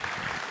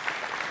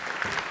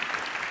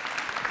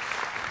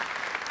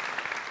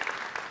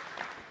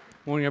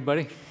Morning,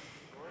 everybody.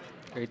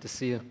 Great to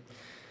see you.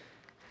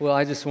 Well,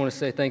 I just want to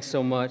say thanks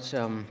so much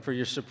for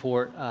your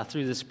support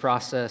through this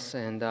process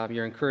and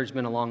your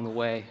encouragement along the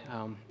way.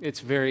 It's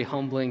very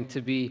humbling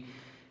to be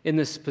in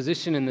this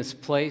position, in this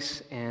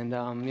place, and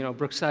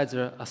Brookside's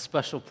a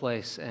special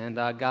place, and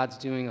God's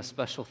doing a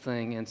special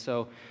thing, and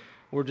so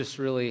we're just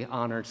really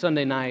honored.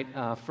 Sunday night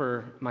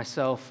for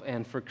myself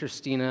and for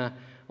Christina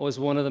was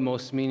one of the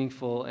most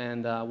meaningful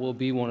and will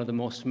be one of the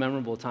most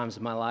memorable times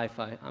of my life.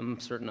 I'm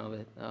certain of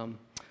it.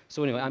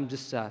 So anyway, I'm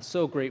just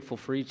so grateful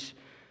for each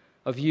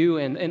of you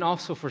and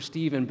also for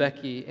Steve and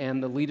Becky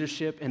and the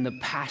leadership and the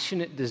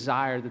passionate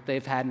desire that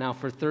they've had now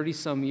for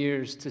 30-some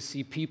years to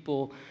see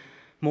people,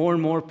 more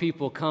and more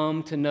people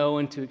come to know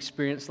and to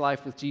experience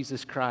life with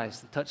Jesus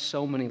Christ, to touch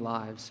so many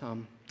lives.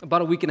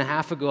 About a week and a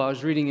half ago, I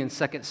was reading in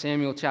 2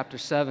 Samuel chapter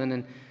 7,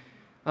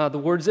 and the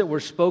words that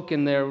were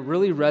spoken there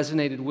really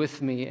resonated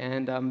with me,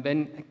 and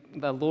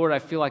the Lord, I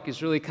feel like,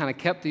 has really kind of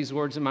kept these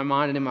words in my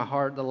mind and in my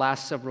heart the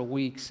last several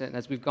weeks and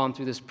as we've gone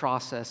through this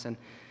process. And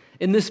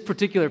in this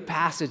particular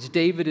passage,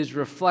 David is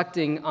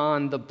reflecting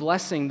on the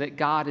blessing that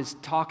God is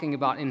talking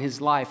about in his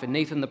life, and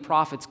Nathan the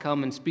prophet's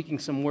come and speaking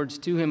some words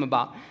to him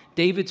about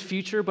David's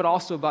future, but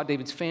also about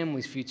David's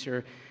family's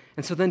future.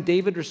 And so then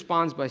David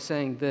responds by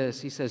saying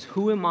this. He says,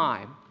 "Who am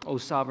I, O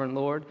sovereign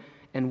Lord,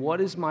 and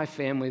what is my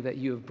family that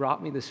you have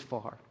brought me this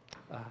far?"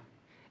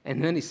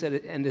 And then he said,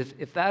 "And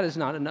if that is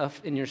not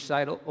enough in your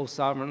sight, O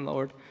sovereign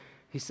Lord,"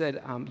 he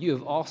said, "you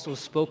have also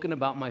spoken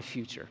about my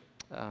future."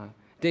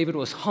 David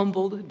was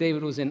humbled,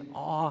 David was in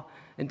awe,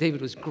 and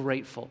David was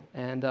grateful.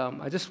 And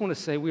I just want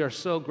to say we are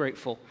so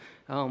grateful.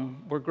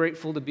 We're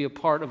grateful to be a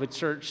part of a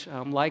church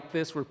like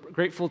this. We're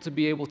grateful to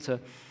be able to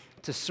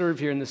serve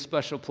here in this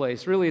special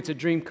place. Really, it's a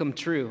dream come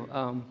true.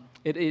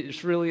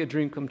 It's really a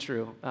dream come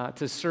true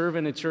to serve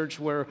in a church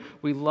where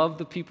we love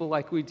the people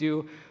like we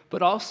do,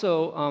 but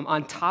also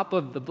on top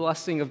of the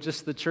blessing of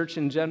just the church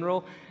in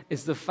general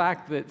is the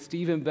fact that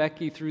Steve and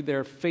Becky, through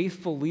their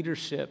faithful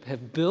leadership,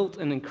 have built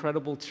an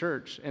incredible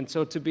church. And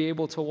so to be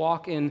able to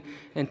walk in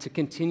and to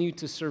continue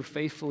to serve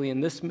faithfully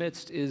in this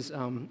midst is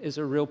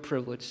a real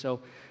privilege. So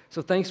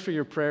thanks for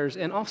your prayers,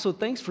 and also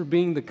thanks for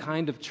being the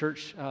kind of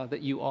church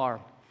that you are.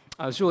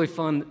 It was really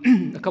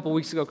fun. A couple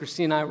weeks ago,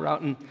 Christine and I were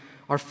out in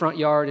our front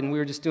yard, and we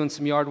were just doing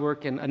some yard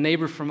work, and a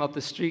neighbor from up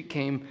the street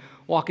came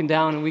walking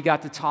down, and we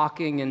got to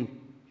talking,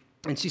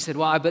 and she said,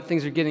 "Well, I bet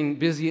things are getting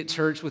busy at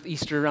church with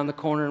Easter around the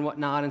corner and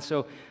whatnot." And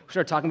so we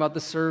started talking about the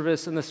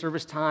service and the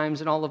service times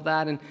and all of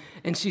that.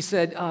 And she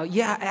said,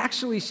 "Yeah,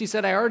 actually," she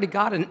said, "I already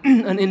got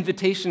an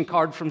invitation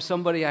card from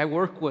somebody I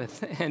work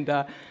with." And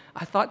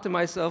I thought to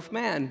myself,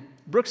 man,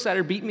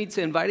 Brooksider beat me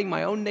to inviting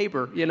my own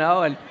neighbor,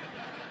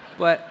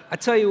 But I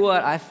tell you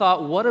what, I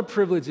thought what a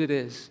privilege it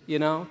is,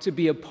 to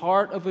be a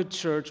part of a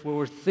church where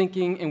we're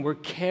thinking and we're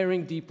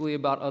caring deeply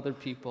about other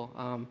people.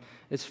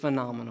 It's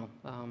phenomenal.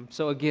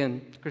 So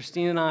again,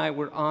 Christine and I,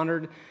 we're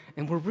honored,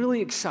 and we're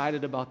really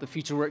excited about the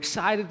future. We're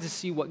excited to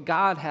see what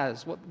God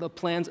has, what the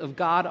plans of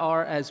God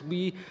are as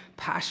we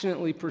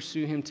passionately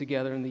pursue Him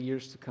together in the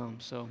years to come.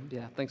 So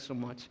yeah, thanks so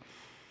much.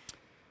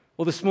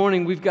 Well, this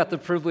morning we've got the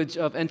privilege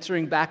of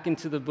entering back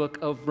into the book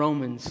of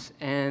Romans,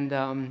 and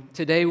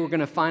today we're going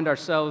to find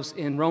ourselves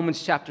in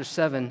Romans chapter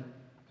 7,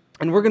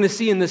 and we're going to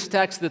see in this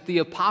text that the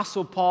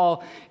Apostle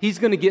Paul, he's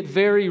going to get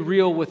very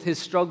real with his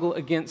struggle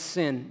against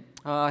sin,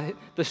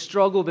 the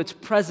struggle that's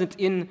present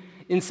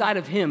inside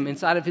of him,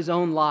 inside of his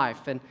own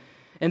life,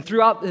 and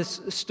throughout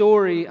this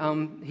story,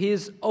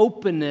 his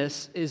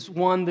openness is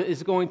one that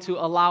is going to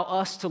allow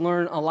us to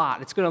learn a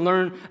lot. It's going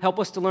to help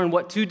us to learn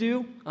what to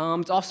do.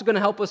 It's also going to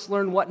help us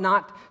learn what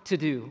not to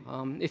do.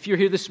 If you're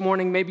here this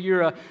morning, maybe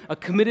you're a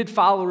committed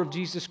follower of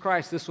Jesus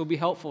Christ, this will be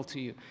helpful to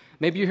you.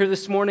 Maybe you're here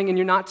this morning and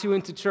you're not too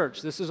into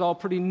church. This is all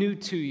pretty new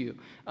to you.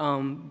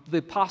 The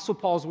Apostle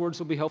Paul's words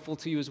will be helpful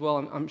to you as well,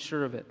 I'm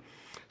sure of it.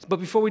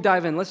 But before we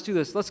dive in, let's do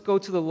this. Let's go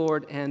to the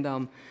Lord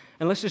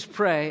and let's just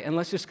pray, and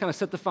let's just kind of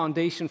set the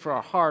foundation for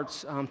our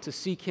hearts to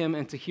seek Him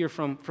and to hear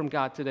from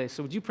God today.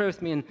 So would you pray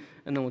with me, and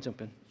then we'll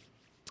jump in.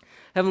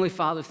 Heavenly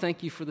Father,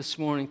 thank you for this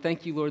morning.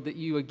 Thank you, Lord, that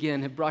you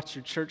again have brought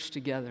your church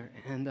together.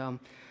 And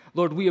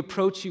Lord, we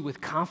approach you with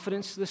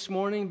confidence this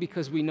morning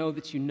because we know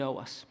that you know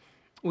us.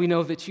 We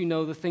know that you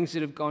know the things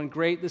that have gone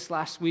great this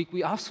last week.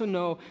 We also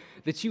know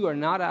that you are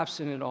not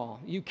absent at all.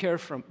 You care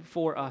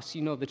for us.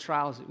 You know the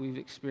trials that we've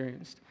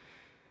experienced.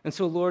 And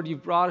so, Lord,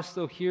 you've brought us,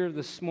 though, here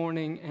this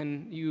morning,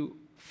 and you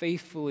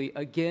faithfully,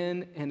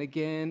 again and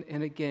again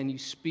and again, you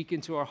speak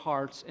into our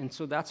hearts. And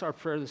so that's our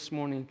prayer this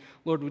morning.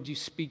 Lord, would you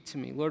speak to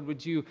me? Lord,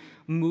 would you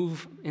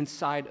move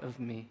inside of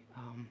me?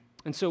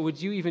 And so would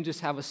you even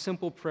just have a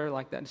simple prayer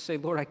like that to say,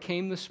 Lord, I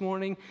came this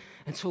morning,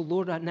 and so,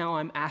 Lord, now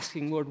I'm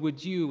asking, Lord,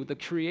 would you, the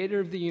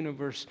creator of the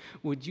universe,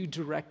 would you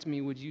direct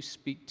me? Would you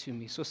speak to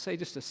me? So say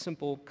just a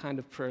simple kind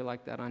of prayer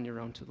like that on your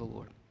own to the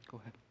Lord. Go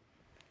ahead.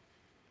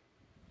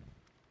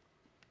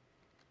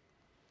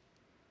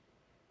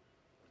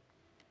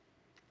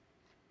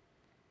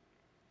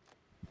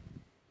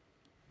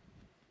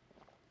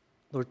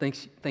 Lord,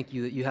 thank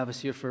you that you have us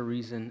here for a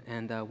reason,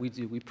 and we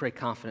do. We pray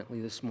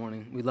confidently this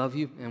morning. We love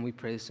you, and we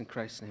pray this in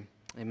Christ's name.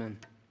 Amen.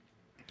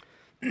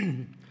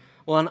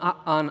 Well,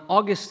 on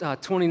August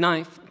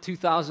 29th,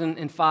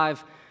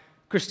 2005,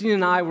 Christine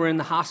and I were in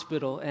the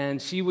hospital,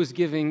 and she was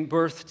giving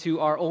birth to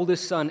our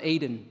oldest son,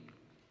 Aiden.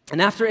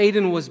 And after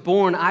Aiden was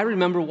born, I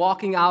remember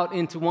walking out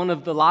into one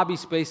of the lobby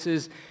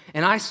spaces,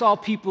 and I saw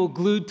people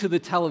glued to the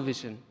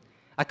television.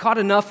 I caught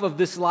enough of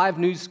this live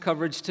news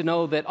coverage to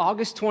know that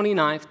August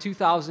 29th,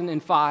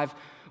 2005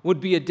 would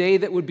be a day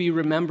that would be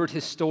remembered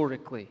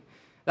historically.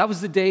 That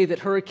was the day that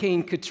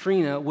Hurricane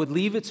Katrina would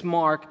leave its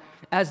mark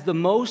as the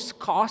most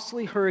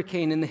costly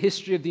hurricane in the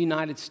history of the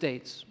United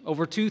States.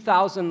 Over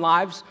 2,000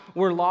 lives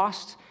were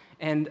lost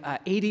and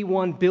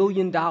 $81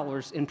 billion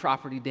in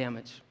property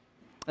damage.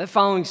 That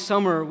following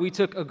summer, we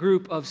took a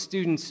group of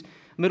students,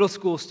 middle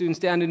school students,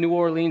 down to New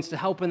Orleans to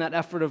help in that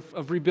effort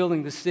of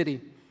rebuilding the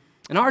city.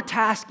 And our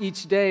task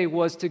each day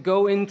was to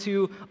go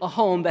into a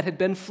home that had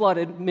been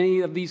flooded. Many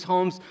of these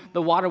homes,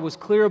 the water was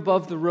clear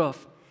above the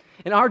roof.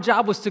 And our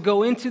job was to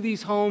go into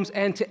these homes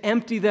and to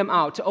empty them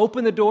out, to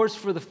open the doors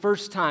for the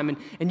first time.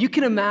 And you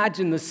can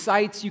imagine the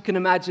sights, you can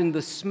imagine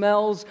the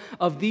smells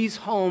of these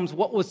homes,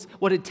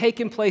 what had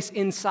taken place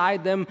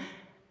inside them,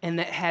 and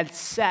that had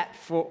sat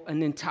for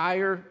an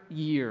entire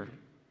year.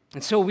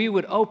 And so we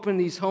would open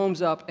these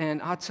homes up,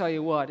 and I'll tell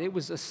you what, it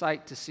was a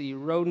sight to see.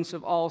 Rodents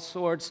of all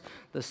sorts,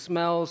 the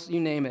smells, you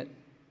name it.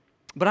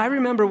 But I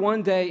remember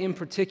one day in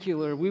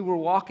particular, we were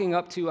walking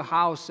up to a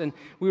house, and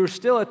we were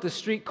still at the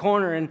street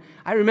corner, and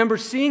I remember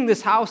seeing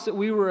this house that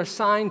we were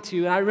assigned to,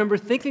 and I remember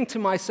thinking to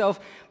myself,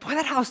 boy,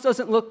 that house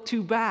doesn't look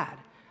too bad.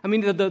 I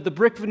mean, the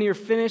brick veneer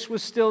finish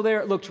was still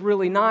there. It looked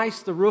really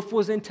nice. The roof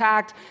was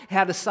intact. It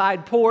had a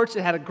side porch.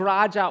 It had a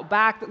garage out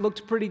back that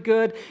looked pretty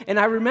good. And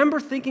I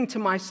remember thinking to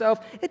myself,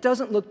 it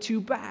doesn't look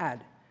too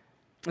bad.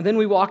 And then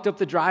we walked up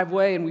the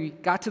driveway, and we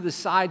got to the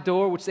side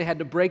door, which they had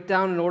to break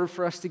down in order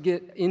for us to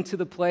get into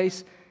the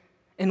place.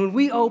 And when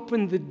we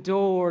opened the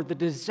door, the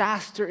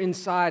disaster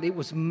inside, it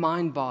was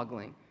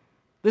mind-boggling.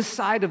 This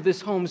side of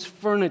this home's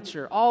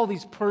furniture, all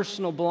these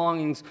personal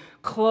belongings,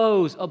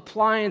 clothes,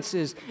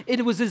 appliances,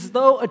 it was as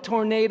though a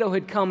tornado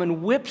had come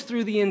and whipped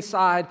through the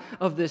inside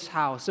of this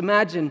house.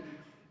 Imagine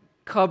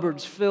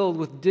cupboards filled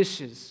with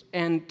dishes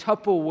and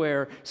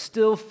Tupperware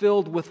still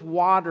filled with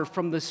water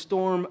from the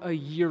storm a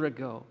year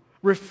ago.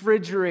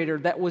 Refrigerator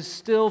that was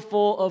still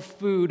full of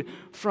food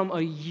from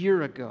a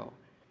year ago.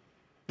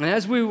 And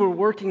as we were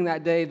working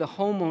that day, the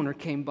homeowner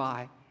came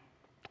by.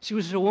 She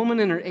was a woman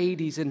in her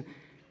 80s, and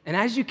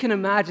as you can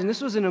imagine,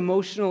 this was an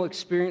emotional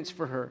experience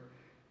for her.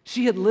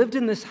 She had lived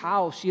in this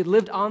house. She had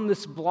lived on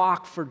this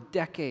block for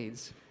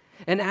decades.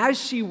 And as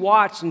she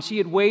watched, and she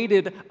had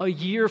waited a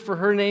year for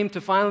her name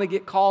to finally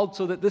get called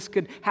so that this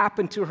could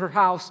happen to her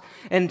house,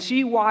 and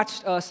she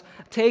watched us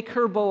take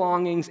her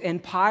belongings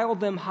and pile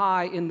them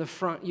high in the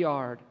front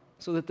yard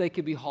so that they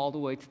could be hauled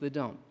away to the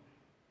dump.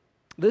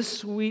 This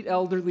sweet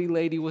elderly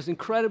lady was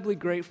incredibly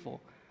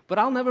grateful. But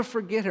I'll never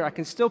forget her. I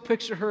can still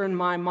picture her in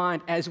my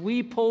mind as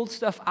we pulled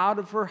stuff out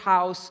of her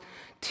house.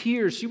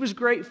 Tears, she was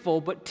grateful,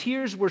 but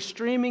tears were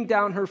streaming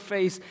down her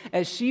face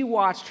as she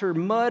watched her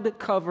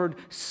mud-covered,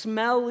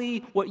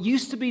 smelly, what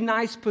used to be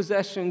nice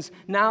possessions,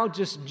 now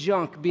just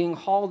junk being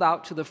hauled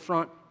out to the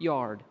front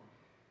yard.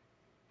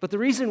 But the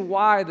reason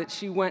why that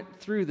she went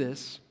through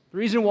this, the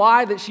reason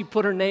why that she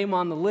put her name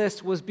on the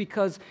list was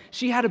because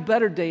she had a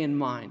better day in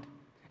mind.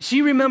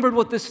 She remembered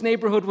what this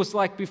neighborhood was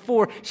like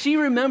before. She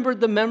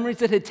remembered the memories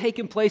that had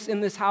taken place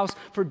in this house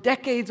for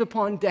decades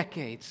upon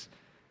decades.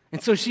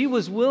 And so she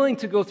was willing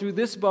to go through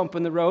this bump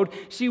in the road.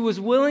 She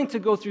was willing to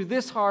go through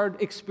this hard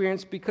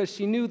experience because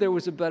she knew there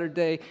was a better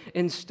day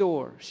in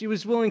store. She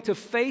was willing to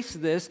face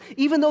this,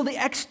 even though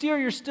the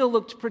exterior still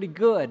looked pretty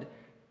good.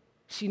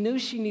 She knew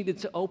she needed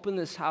to open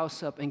this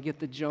house up and get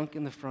the junk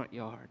in the front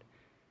yard.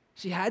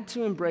 She had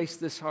to embrace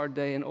this hard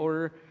day in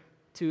order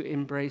to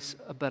embrace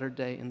a better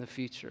day in the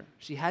future.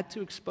 She had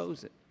to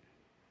expose it.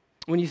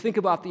 When you think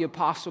about the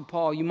Apostle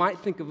Paul, you might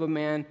think of a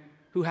man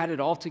who had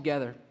it all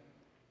together.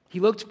 He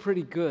looked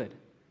pretty good.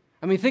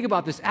 I mean, think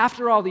about this.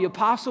 After all, the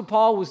Apostle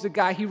Paul was the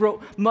guy, he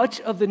wrote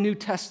much of the New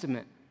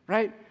Testament,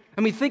 right?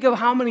 I mean, think of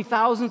how many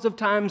thousands of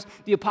times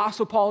the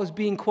Apostle Paul is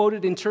being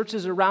quoted in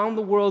churches around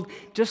the world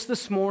just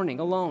this morning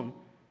alone.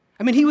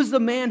 I mean, he was the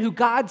man who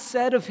God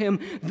said of him,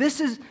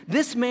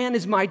 this man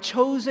is my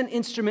chosen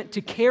instrument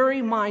to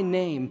carry my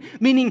name.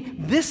 Meaning,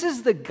 this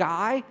is the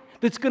guy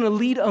that's going to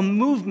lead a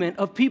movement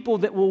of people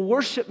that will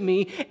worship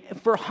me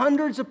for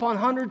hundreds upon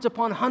hundreds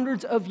upon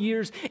hundreds of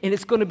years, and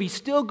it's going to be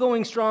still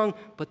going strong.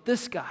 But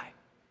this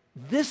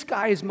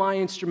guy is my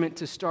instrument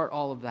to start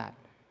all of that.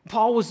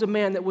 Paul was a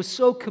man that was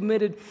so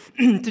committed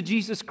to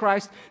Jesus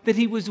Christ that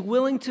he was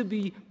willing to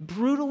be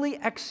brutally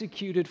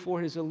executed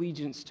for his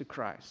allegiance to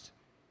Christ.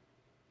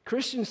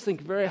 Christians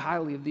think very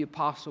highly of the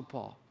Apostle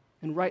Paul,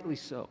 and rightly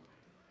so.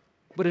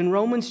 But in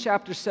Romans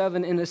chapter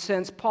 7, in a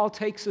sense, Paul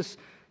takes us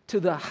to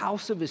the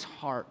house of his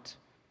heart.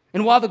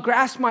 And while the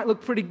grass might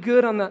look pretty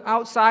good on the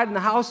outside and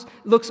the house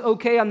looks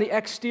okay on the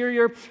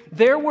exterior,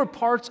 there were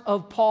parts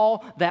of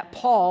Paul that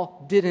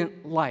Paul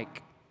didn't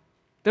like.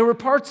 There were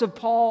parts of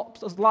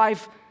Paul's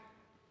life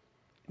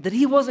that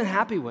he wasn't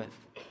happy with.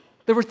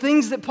 There were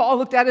things that Paul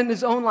looked at in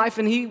his own life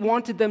and he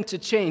wanted them to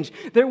change.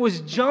 There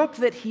was junk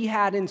that he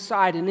had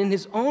inside, and in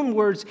his own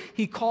words,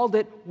 he called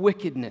it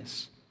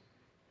wickedness.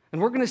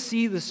 And we're going to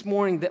see this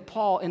morning that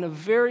Paul, in a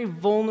very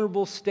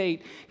vulnerable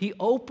state, he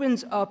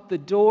opens up the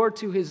door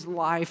to his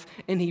life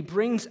and he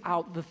brings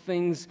out the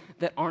things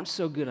that aren't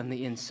so good on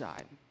the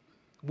inside.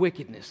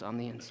 Wickedness on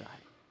the inside.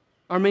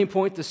 Our main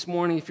point this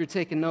morning, if you're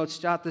taking notes,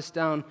 jot this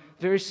down.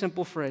 Very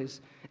simple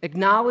phrase.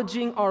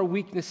 Acknowledging our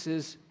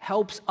weaknesses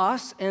helps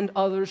us and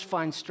others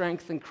find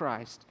strength in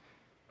Christ.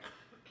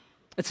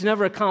 It's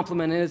never a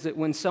compliment, is it,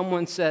 when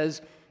someone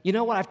says, you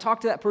know what, I've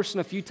talked to that person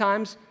a few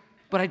times,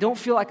 but I don't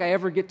feel like I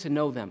ever get to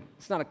know them.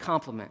 It's not a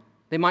compliment.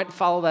 They might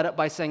follow that up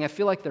by saying, I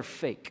feel like they're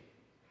fake.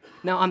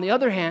 Now, on the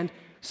other hand,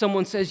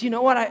 someone says, you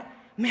know what,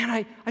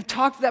 I've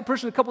talked to that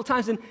person a couple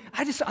times, and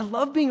I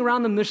love being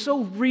around them. They're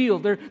so real.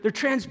 They're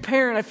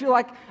transparent. I feel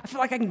like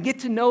I can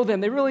get to know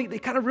them. They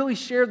kind of really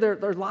share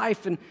their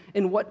life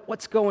and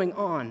what's going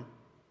on.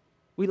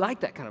 We like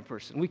that kind of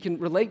person. We can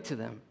relate to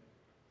them.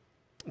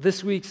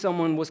 This week,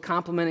 someone was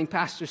complimenting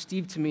Pastor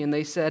Steve to me, and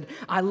they said,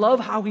 I love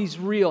how he's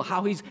real,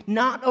 how he's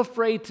not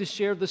afraid to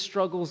share the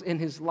struggles in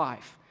his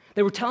life.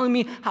 They were telling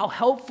me how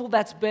helpful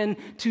that's been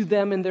to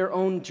them in their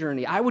own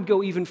journey. I would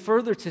go even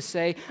further to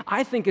say,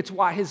 I think it's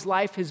why his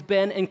life has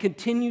been and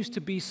continues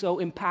to be so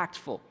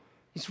impactful.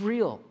 He's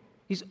real.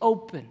 He's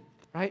open,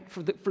 right,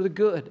 for the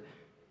good.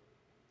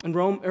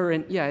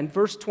 In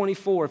verse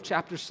 24 of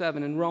chapter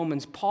 7 in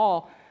Romans,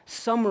 Paul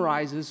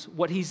summarizes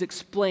what he's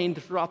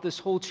explained throughout this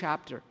whole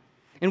chapter.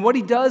 And what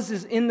he does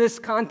is, in this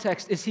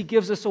context, is he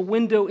gives us a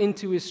window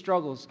into his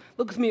struggles.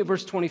 Look with me at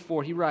verse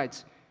 24. He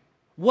writes,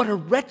 what a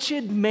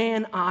wretched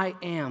man I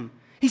am.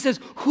 He says,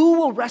 who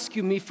will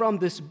rescue me from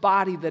this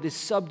body that is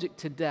subject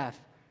to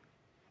death?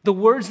 The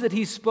words that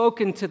he's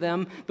spoken to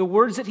them, the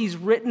words that he's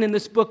written in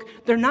this book,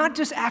 they're not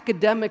just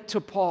academic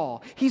to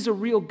Paul. He's a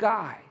real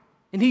guy.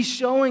 And he's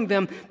showing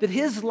them that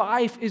his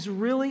life is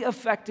really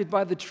affected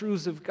by the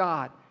truths of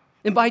God.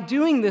 And by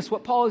doing this,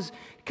 what Paul is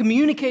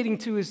communicating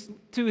to his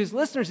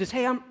listeners is,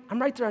 hey, I'm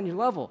right there on your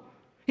level.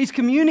 He's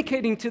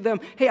communicating to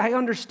them, hey, I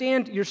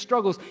understand your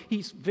struggles.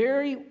 He's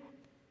very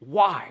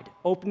wide,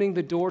 opening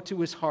the door to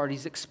his heart.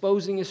 He's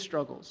exposing his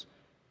struggles.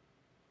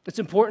 It's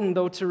important,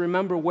 though, to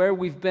remember where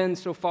we've been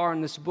so far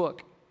in this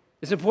book.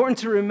 It's important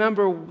to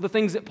remember the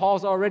things that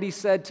Paul's already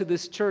said to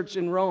this church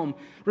in Rome.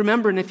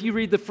 Remember, and if you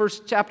read the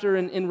first chapter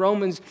in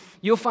Romans,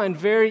 you'll find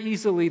very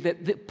easily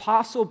that the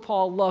Apostle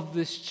Paul loved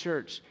this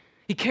church.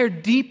 He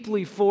cared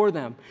deeply for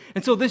them.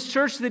 And so this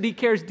church that he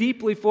cares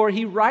deeply for,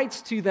 he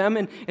writes to them,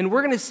 and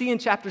we're going to see in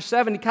chapter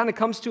 7, he kind of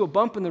comes to a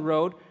bump in the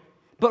road.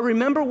 But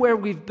remember where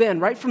we've been.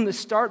 Right from the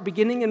start,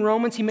 beginning in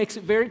Romans, he makes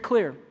it very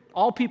clear.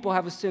 All people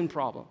have a sin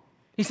problem.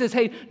 He says,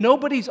 hey,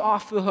 nobody's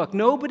off the hook.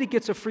 Nobody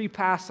gets a free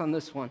pass on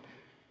this one.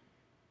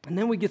 And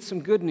then we get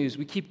some good news.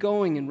 We keep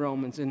going in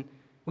Romans, and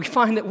we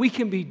find that we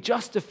can be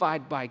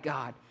justified by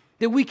God,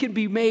 that we can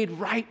be made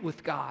right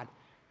with God.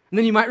 And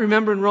then you might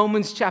remember in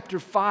Romans chapter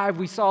 5,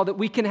 we saw that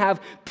we can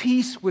have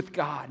peace with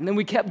God. And then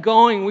we kept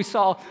going. We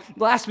saw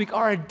last week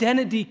our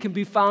identity can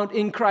be found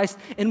in Christ.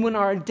 And when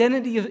our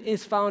identity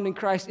is found in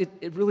Christ,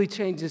 it really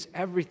changes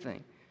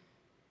everything.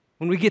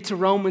 When we get to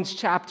Romans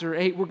chapter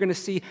 8, we're going to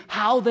see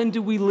how then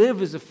do we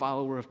live as a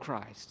follower of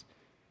Christ.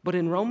 But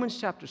in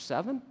Romans chapter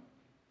 7,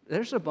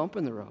 there's a bump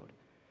in the road.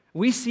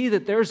 We see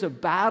that there's a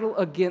battle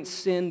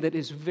against sin that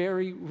is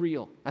very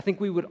real. I think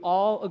we would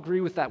all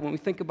agree with that when we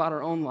think about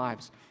our own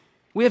lives.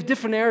 We have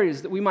different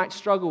areas that we might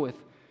struggle with.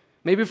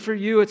 Maybe for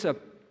you it's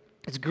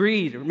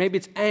greed, or maybe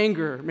it's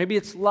anger, or maybe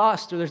it's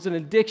lust, or there's an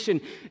addiction.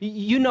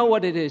 You know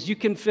what it is. You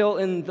can fill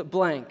in the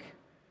blank.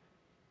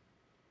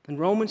 In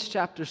Romans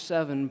chapter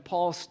 7,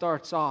 Paul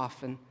starts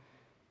off, and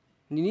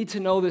you need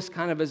to know this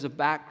kind of as a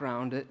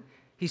background.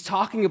 He's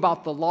talking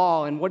about the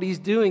law, and what he's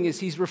doing is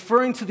he's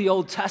referring to the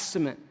Old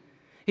Testament.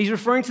 He's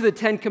referring to the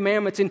Ten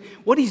Commandments, and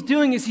what he's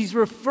doing is he's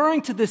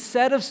referring to the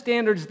set of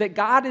standards that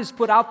God has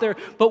put out there.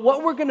 But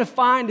what we're going to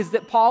find is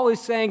that Paul is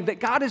saying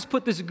that God has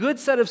put this good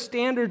set of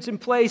standards in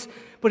place,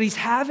 but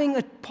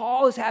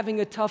Paul is having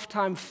a tough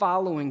time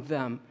following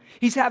them.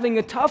 He's having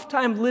a tough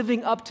time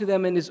living up to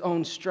them in his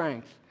own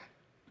strength.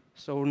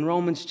 So in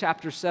Romans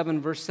chapter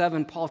 7, verse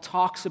 7, Paul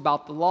talks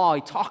about the law.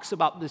 He talks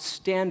about this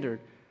standard.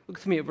 Look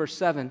with me at verse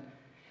 7.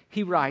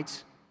 He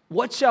writes,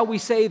 what shall we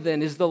say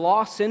then? Is the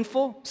law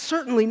sinful?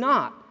 Certainly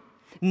not.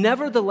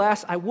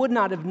 Nevertheless, I would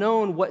not have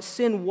known what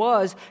sin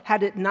was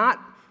had it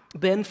not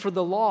been for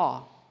the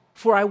law.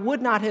 For I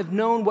would not have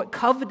known what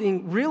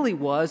coveting really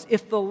was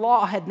if the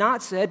law had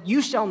not said,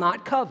 you shall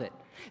not covet.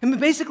 And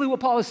basically what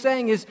Paul is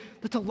saying is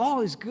that the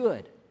law is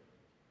good.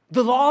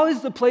 The law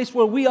is the place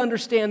where we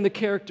understand the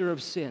character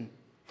of sin.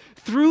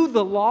 Through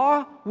the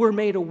law, we're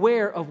made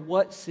aware of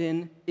what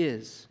sin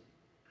is.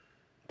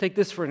 Take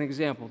this for an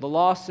example. The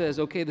law says,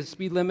 okay, the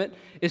speed limit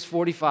is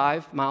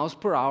 45 miles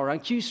per hour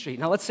on Q Street.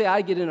 Now, let's say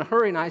I get in a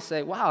hurry and I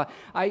say, wow,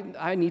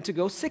 I need to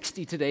go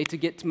 60 today to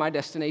get to my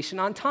destination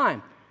on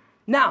time.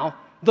 Now,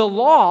 the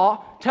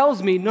law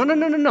tells me,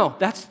 no,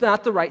 that's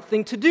not the right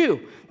thing to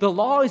do. The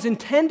law is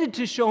intended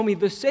to show me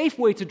the safe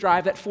way to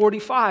drive at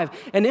 45.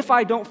 And if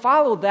I don't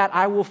follow that,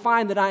 I will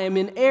find that I am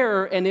in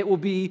error and it will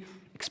be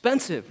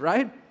expensive,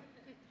 right?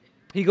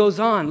 He goes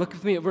on, look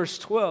with me at verse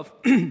 12.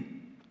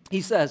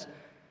 He says,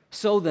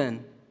 so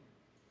then,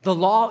 the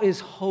law is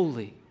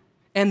holy,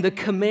 and the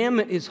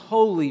commandment is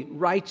holy,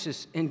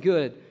 righteous, and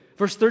good.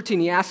 Verse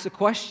 13, he asks the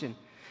question,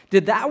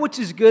 did that which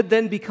is good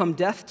then become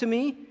death to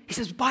me? He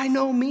says, by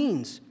no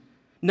means.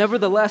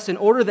 Nevertheless, in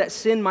order that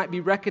sin might be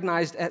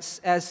recognized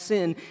as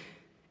sin,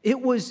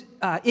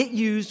 it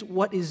used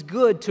what is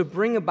good to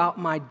bring about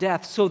my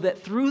death, so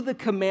that through the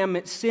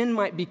commandment, sin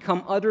might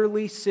become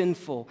utterly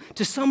sinful.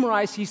 To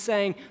summarize, he's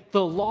saying,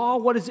 the law,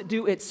 what does it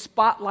do? It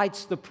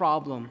spotlights the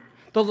problem.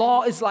 The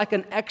law is like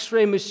an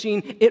x-ray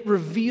machine. It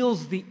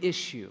reveals the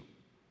issue.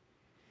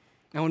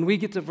 Now, when we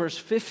get to verse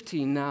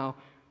 15 now,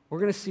 we're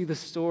going to see the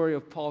story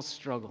of Paul's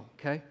struggle,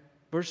 okay?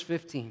 Verse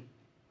 15.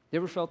 You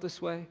ever felt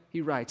this way?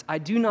 He writes, I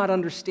do not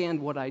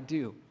understand what I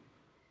do.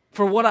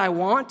 For what I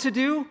want to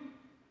do,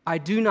 I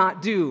do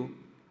not do.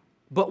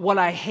 But what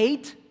I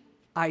hate,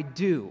 I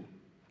do.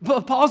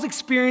 But Paul's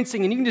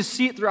experiencing, and you can just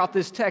see it throughout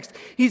this text,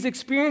 he's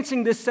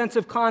experiencing this sense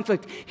of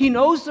conflict. He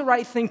knows the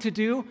right thing to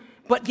do,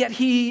 but yet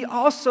he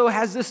also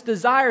has this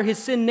desire. His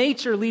sin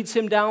nature leads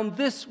him down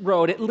this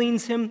road. It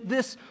leans him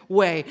this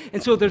way.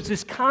 And so there's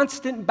this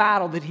constant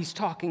battle that he's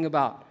talking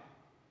about.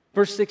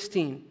 Verse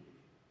 16.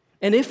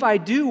 And if I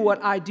do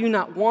what I do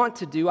not want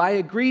to do, I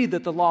agree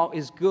that the law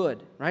is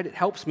good, right? It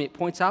helps me. It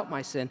points out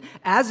my sin.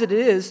 As it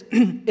is,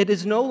 it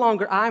is no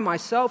longer I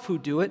myself who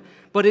do it,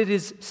 but it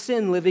is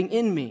sin living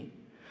in me.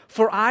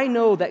 For I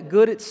know that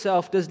good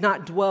itself does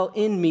not dwell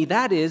in me,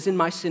 that is, in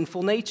my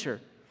sinful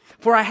nature.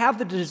 For I have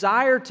the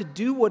desire to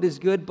do what is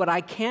good, but I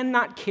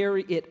cannot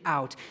carry it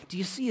out. Do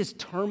you see his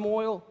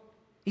turmoil?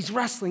 He's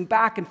wrestling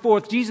back and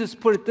forth. Jesus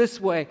put it this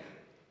way.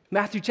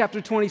 Matthew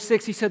chapter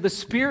 26, he said, the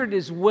spirit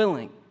is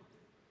willing.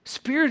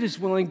 Spirit is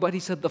willing, but he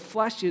said the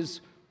flesh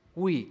is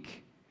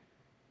weak.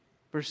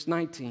 Verse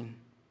 19,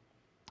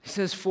 he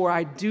says, for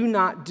I do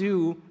not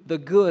do the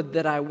good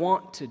that I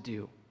want to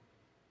do,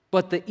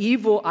 but the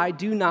evil I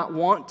do not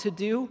want to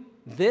do,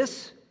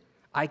 this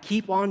I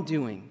keep on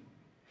doing.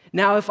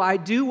 Now, if I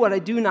do what I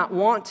do not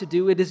want to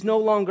do, it is no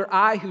longer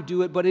I who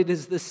do it, but it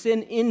is the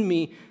sin in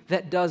me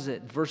that does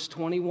it. Verse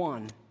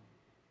 21.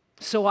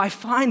 So I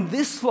find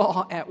this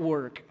law at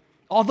work.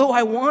 Although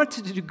I want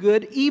to do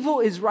good,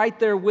 evil is right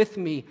there with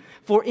me.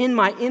 For in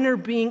my inner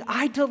being,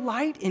 I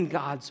delight in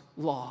God's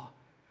law.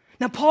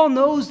 Now, Paul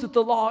knows that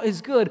the law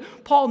is good.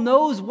 Paul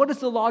knows, what does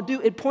the law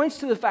do? It points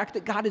to the fact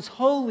that God is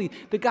holy,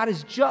 that God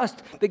is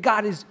just, that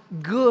God is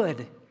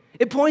good.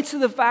 It points to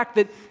the fact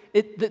that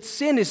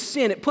sin is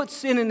sin. It puts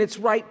sin in its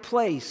right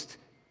place.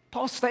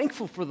 Paul's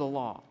thankful for the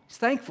law. He's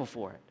thankful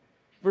for it.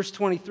 Verse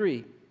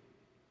 23.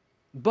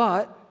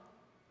 But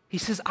he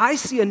says, I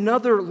see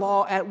another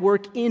law at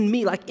work in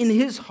me, like in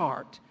his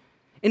heart.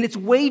 And it's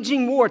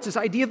waging war. It's this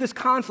idea of this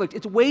conflict.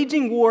 It's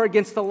waging war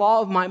against the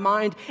law of my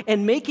mind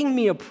and making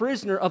me a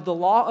prisoner of the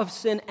law of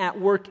sin at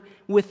work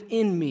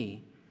within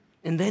me.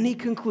 And then he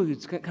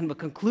concludes, kind of a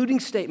concluding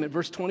statement,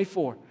 verse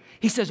 24.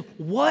 He says,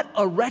 what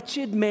a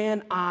wretched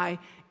man I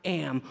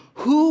am.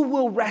 Who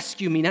will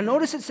rescue me? Now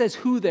notice it says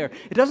who there.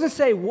 It doesn't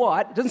say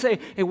what. It doesn't say,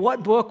 hey,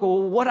 what book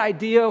or what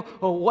idea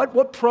or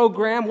what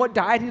program, what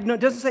diet. No,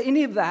 it doesn't say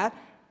any of that.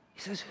 He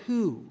says,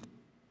 who?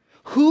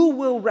 Who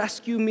will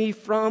rescue me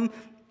from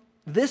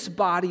this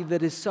body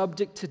that is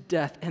subject to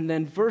death? And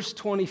then verse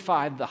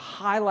 25, the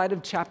highlight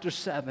of chapter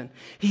 7,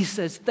 he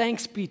says,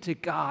 thanks be to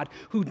God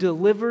who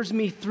delivers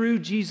me through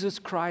Jesus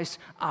Christ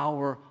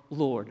our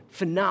Lord.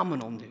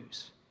 Phenomenal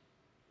news.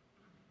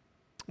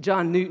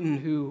 John Newton,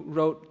 who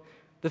wrote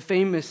the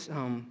famous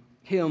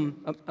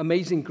hymn,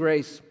 Amazing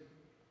Grace,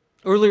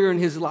 earlier in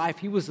his life,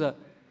 he was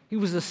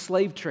a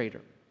slave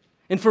trader.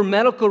 And for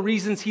medical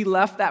reasons, he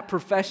left that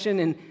profession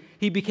and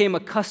he became a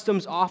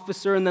customs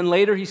officer. And then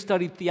later he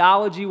studied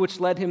theology, which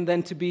led him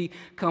then to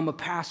become a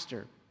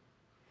pastor.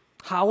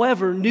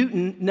 However,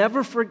 Newton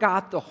never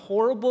forgot the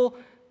horrible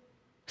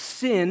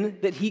sin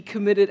that he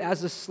committed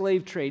as a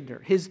slave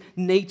trader, the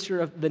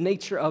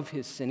nature of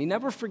his sin. He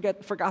never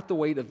forgot the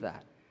weight of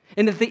that.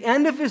 And at the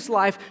end of his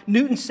life,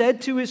 Newton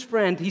said to his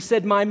friend, he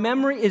said, my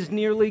memory is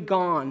nearly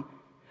gone,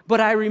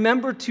 but I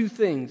remember two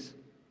things,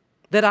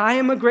 that I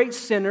am a great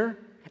sinner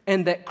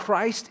and that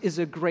Christ is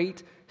a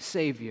great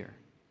Savior.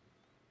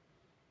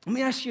 Let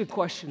me ask you a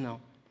question, though.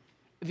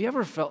 Have you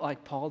ever felt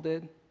like Paul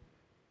did?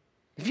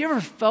 Have you ever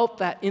felt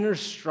that inner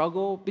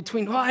struggle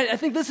between, well, I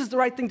think this is the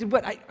right thing to do,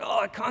 but I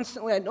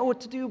know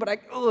what to do, but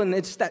and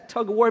it's that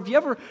tug of war. Have you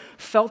ever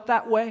felt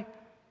that way?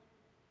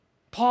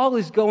 Paul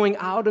is going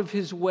out of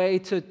his way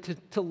to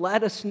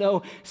let us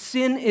know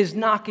sin is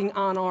knocking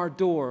on our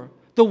door.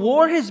 The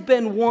war has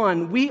been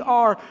won. We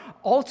are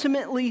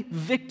ultimately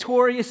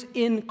victorious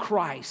in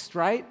Christ,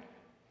 right?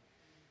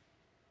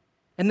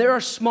 And there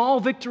are small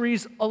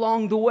victories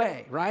along the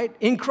way, right?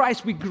 In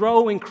Christ, we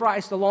grow in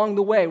Christ along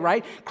the way,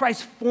 right?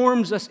 Christ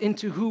forms us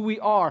into who we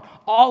are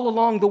all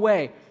along the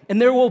way.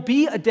 And there will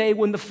be a day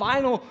when the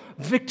final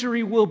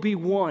victory will be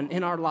won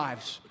in our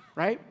lives,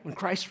 right? When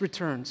Christ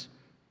returns.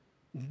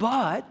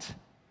 But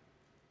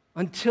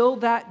until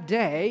that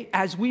day,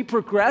 as we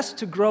progress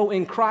to grow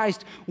in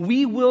Christ,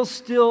 we will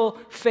still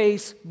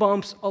face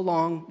bumps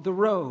along the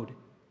road.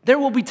 There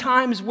will be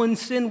times when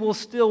sin will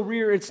still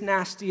rear its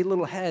nasty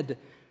little head.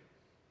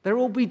 There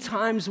will be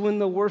times when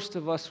the worst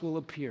of us will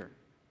appear.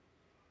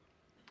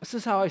 This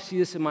is how I see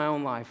this in my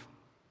own life.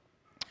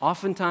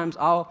 Oftentimes,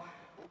 I'll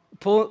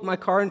pull my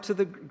car into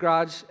the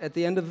garage at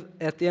the end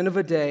of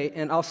a day,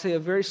 and I'll say a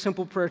very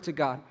simple prayer to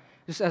God.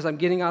 Just as I'm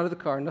getting out of the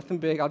car, nothing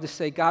big, I'll just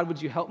say, God, would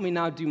you help me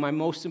now do my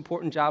most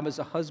important job as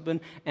a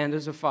husband and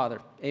as a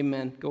father?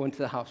 Amen. Go into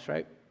the house,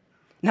 right?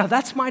 Now,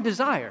 that's my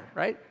desire,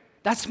 right?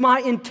 That's my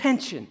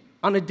intention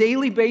on a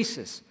daily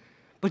basis.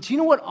 But you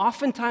know what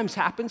oftentimes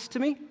happens to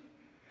me?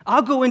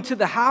 I'll go into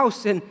the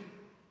house and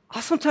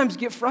I'll sometimes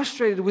get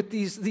frustrated with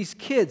these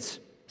kids.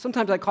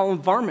 Sometimes I call them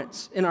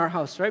varmints in our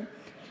house, right?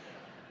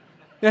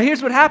 Now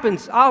here's what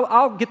happens.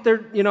 I'll get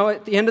there,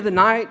 at the end of the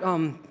night,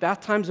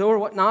 bath time's over,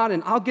 whatnot,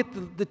 and I'll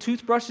get the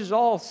toothbrushes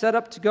all set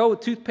up to go with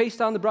toothpaste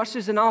on the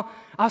brushes, and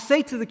I'll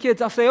say to the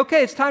kids,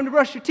 okay, it's time to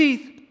brush your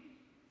teeth.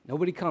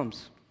 Nobody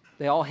comes.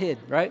 They all hid,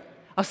 right?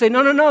 I'll say,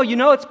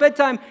 no, it's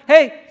bedtime.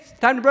 Hey, it's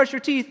time to brush your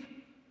teeth.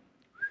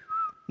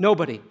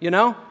 Nobody,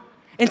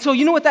 And so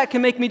you know what that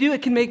can make me do?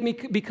 It can make me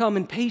become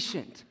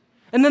impatient.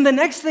 And then the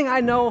next thing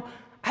I know,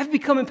 I've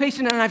become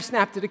impatient and I've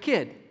snapped at a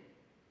kid.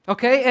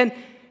 Okay? And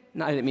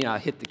no, I didn't mean I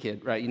hit the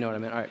kid, right? You know what I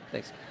meant. All right,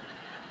 thanks.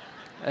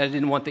 I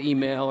didn't want the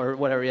email or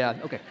whatever. Yeah,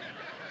 okay.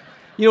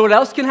 You know what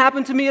else can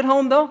happen to me at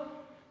home, though?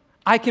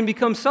 I can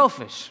become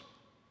selfish.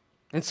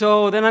 And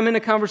so then I'm in a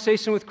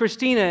conversation with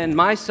Christina, and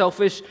my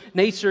selfish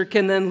nature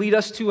can then lead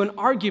us to an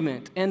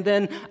argument. And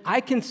then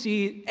I can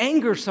see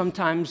anger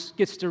sometimes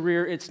gets to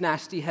rear its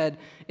nasty head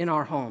in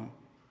our home.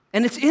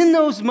 And it's in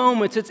those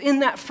moments, it's in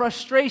that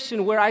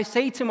frustration where I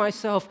say to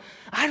myself,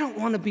 I don't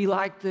want to be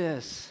like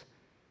this.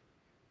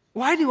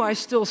 Why do I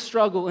still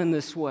struggle in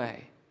this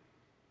way?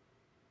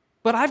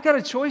 But I've got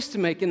a choice to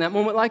make in that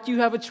moment, like you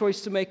have a choice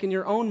to make in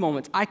your own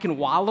moments. I can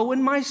wallow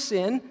in my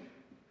sin,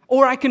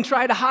 or I can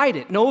try to hide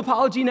it. No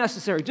apology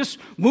necessary. Just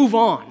move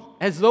on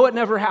as though it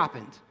never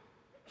happened.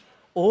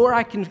 Or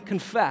I can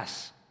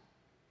confess.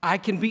 I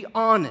can be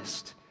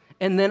honest.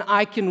 And then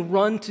I can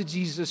run to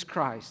Jesus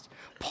Christ.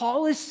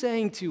 Paul is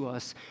saying to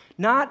us,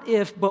 not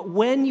if, but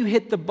when you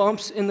hit the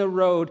bumps in the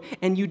road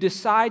and you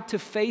decide to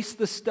face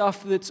the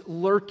stuff that's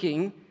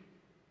lurking,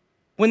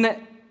 when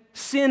that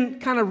sin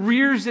kind of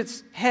rears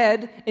its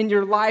head in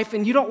your life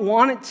and you don't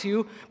want it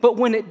to, but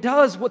when it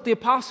does, what the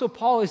Apostle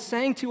Paul is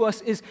saying to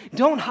us is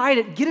don't hide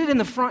it, get it in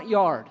the front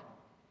yard.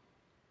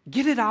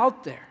 Get it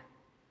out there.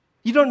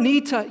 You don't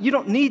need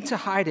to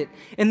hide it.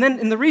 And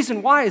the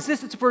reason why is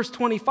this, it's verse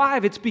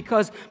 25. It's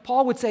because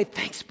Paul would say,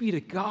 thanks be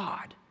to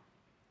God.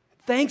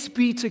 Thanks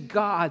be to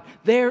God.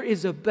 There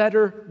is a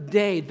better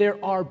day.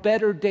 There are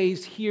better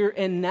days here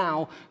and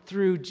now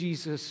through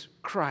Jesus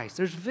Christ.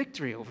 There's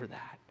victory over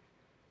that.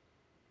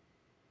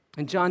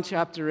 In John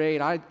chapter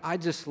 8, I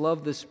just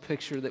love this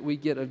picture that we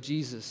get of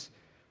Jesus.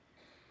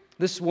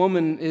 This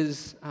woman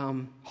is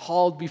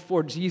hauled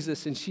before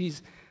Jesus, and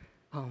she's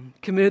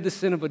committed the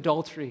sin of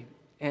adultery,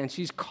 and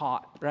she's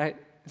caught, right?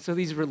 And so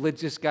these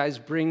religious guys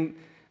bring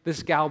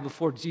this gal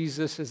before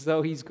Jesus as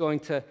though he's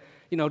going to,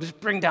 just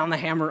bring down the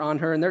hammer on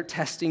her, and they're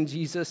testing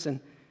Jesus. And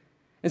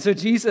so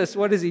Jesus,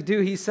 what does he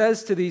do? He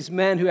says to these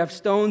men who have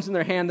stones in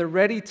their hand, they're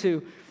ready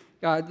to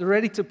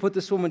put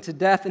this woman to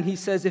death, and he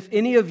says, if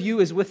any of you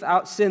is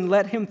without sin,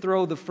 let him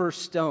throw the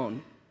first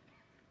stone.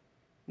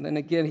 And then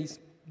again, he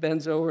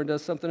bends over and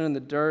does something in the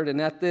dirt,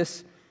 and at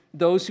this,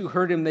 those who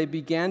heard him, they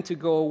began to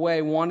go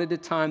away, one at a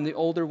time, the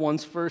older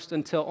ones first,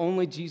 until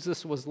only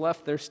Jesus was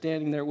left there,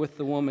 standing there with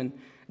the woman.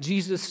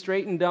 Jesus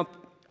straightened up,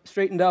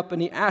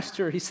 and he asked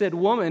her, he said,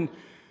 woman,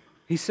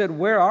 he said,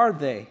 where are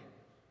they?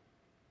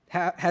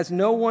 Has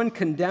no one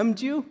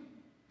condemned you?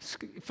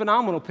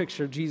 Phenomenal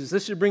picture of Jesus.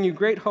 This should bring you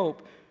great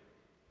hope.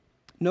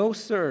 No,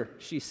 sir,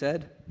 she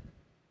said.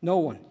 No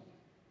one.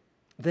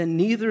 Then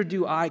neither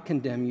do I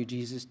condemn you,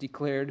 Jesus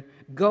declared.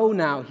 Go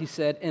now, he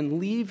said, and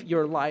leave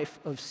your life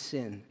of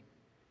sin.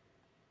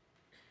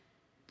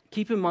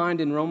 Keep in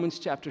mind in Romans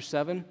chapter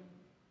 7,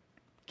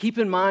 keep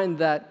in mind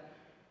that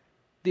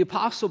the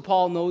Apostle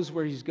Paul knows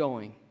where he's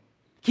going.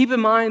 Keep in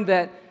mind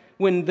that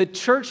when the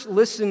church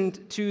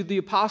listened to the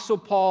Apostle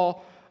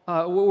Paul,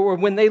 or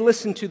when they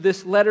listened to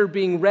this letter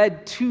being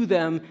read to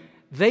them,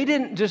 they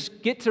didn't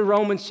just get to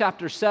Romans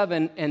chapter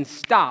 7 and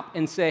stop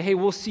and say, hey,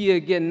 we'll see you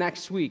again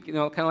next week, kind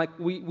of like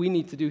we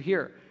need to do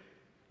here.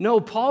 No,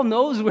 Paul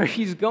knows where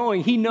he's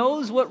going. He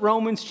knows what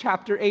Romans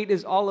chapter 8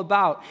 is all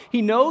about.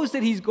 He knows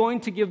that he's going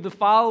to give the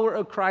follower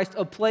of Christ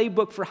a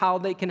playbook for how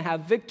they can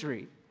have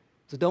victory.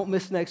 So don't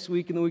miss next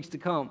week and the weeks to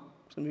come.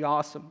 It's going to be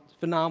awesome. It's a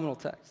phenomenal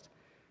text.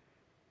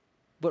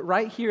 But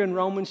right here in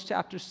Romans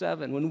chapter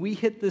 7, when we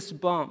hit this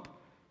bump,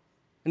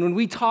 And when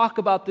we talk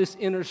about this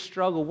inner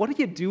struggle, what do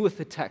you do with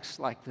a text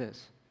like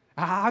this?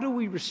 How do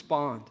we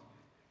respond?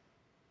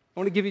 I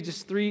want to give you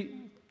just 3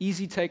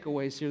 easy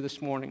takeaways here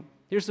this morning.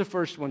 Here's the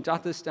first one.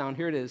 Jot this down.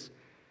 Here it is.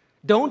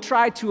 Don't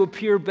try to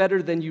appear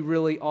better than you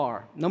really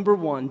are. Number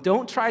 1,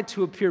 don't try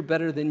to appear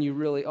better than you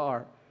really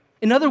are.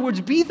 In other words,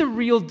 be the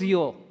real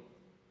deal.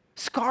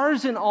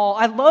 Scars and all.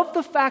 I love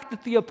the fact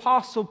that the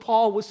Apostle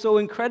Paul was so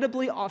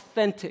incredibly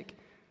authentic.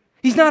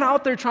 He's not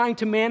out there trying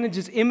to manage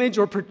his image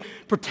or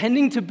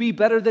pretending to be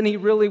better than he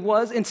really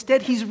was.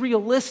 Instead, he's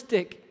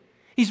realistic.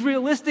 He's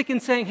realistic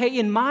in saying, hey,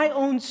 in my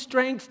own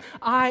strength,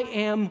 I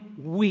am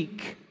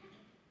weak.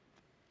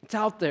 It's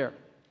out there.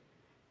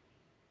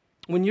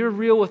 When you're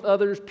real with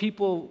others,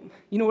 people,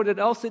 you know what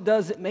else it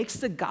does? It makes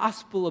the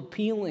gospel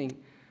appealing.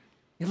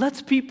 It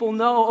lets people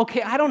know,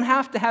 okay, I don't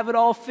have to have it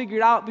all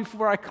figured out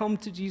before I come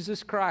to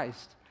Jesus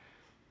Christ.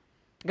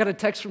 I got a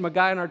text from a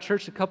guy in our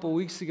church a couple of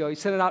weeks ago. He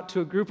sent it out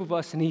to a group of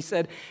us, and he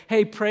said,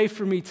 hey, pray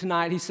for me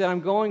tonight. He said,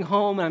 I'm going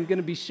home, and I'm going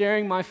to be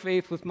sharing my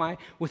faith with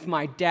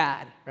my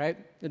dad, right,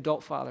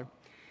 adult father.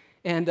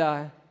 And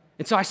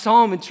so I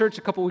saw him in church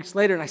a couple of weeks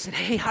later, and I said,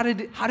 hey, how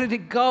did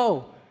it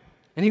go?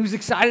 And he was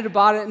excited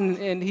about it,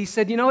 and he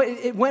said,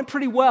 it went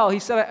pretty well. He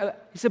said,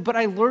 but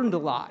I learned a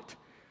lot.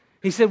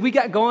 He said, we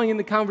got going in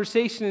the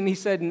conversation, and he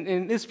said,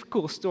 and this is a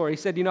cool story. He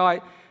said,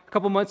 a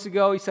couple months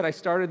ago, he said, I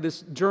started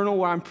this journal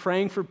where I'm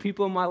praying for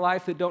people in my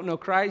life that don't know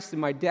Christ, and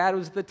my dad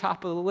was at the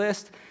top of the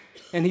list.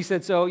 And he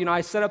said, so,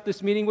 I set up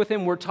this meeting with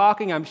him. We're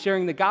talking. I'm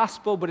sharing the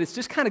gospel, but it's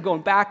just kind of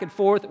going back and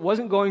forth. It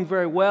wasn't going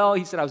very well.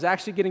 He said, I was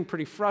actually getting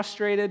pretty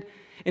frustrated.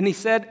 And he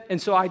said,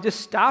 and so I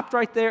just stopped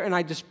right there, and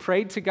I just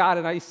prayed to God.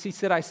 And he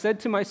said, I said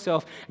to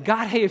myself,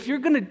 God, hey, if you're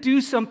going to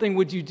do something,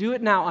 would you do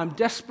it now? I'm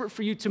desperate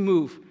for you to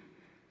move.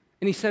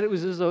 And he said it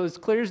was as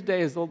clear as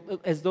day, as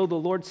though the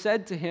Lord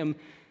said to him,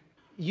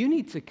 you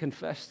need to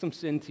confess some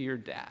sin to your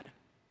dad.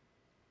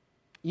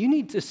 You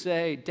need to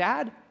say,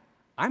 Dad,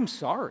 I'm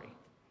sorry.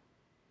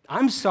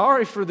 I'm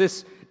sorry for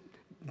this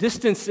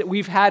distance that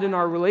we've had in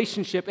our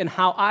relationship and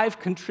how I've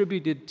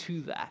contributed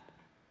to that.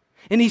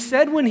 And he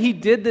said when he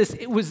did this,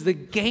 it was the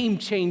game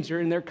changer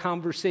in their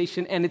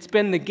conversation, and it's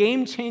been the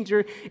game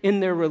changer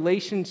in their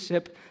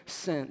relationship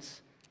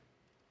since.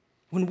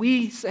 When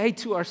we say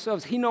to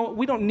ourselves,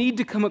 we don't need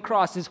to come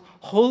across as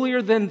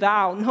holier than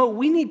thou. No,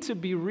 we need to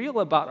be real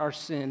about our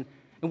sin.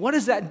 And what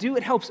does that do?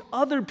 It helps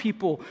other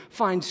people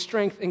find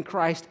strength in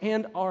Christ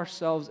and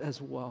ourselves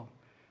as well.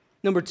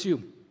 Number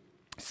 2,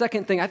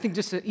 second thing, I think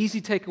just an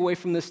easy takeaway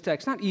from this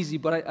text. Not easy,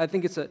 but I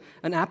think it's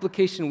an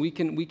application we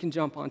can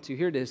jump onto.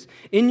 Here it is.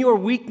 In your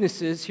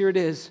weaknesses, here it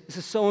is. This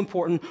is so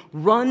important.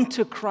 Run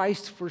to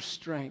Christ for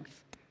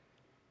strength.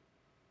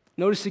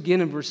 Notice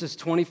again in verses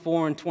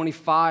 24 and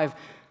 25,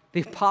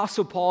 the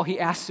Apostle Paul, he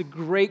asks a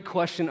great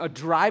question, a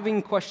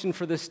driving question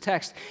for this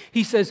text.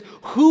 He says,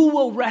 who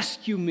will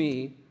rescue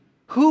me?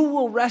 Who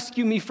will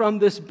rescue me from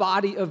this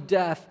body of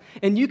death?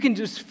 And you can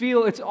just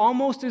feel it's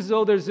almost as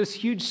though there's this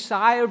huge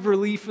sigh of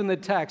relief in the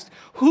text.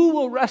 Who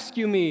will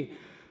rescue me?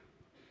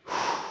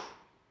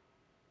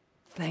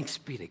 Thanks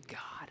be to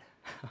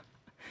God.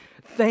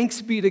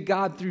 Thanks be to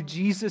God through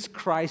Jesus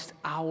Christ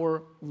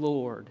our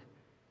Lord.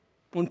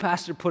 One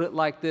pastor put it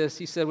like this.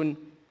 He said, when you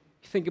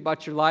think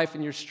about your life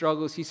and your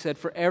struggles, he said,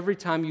 for every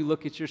time you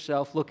look at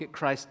yourself, look at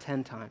Christ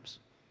 10 times.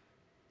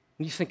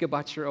 When you think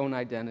about your own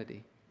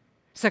identity.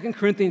 2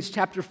 Corinthians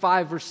chapter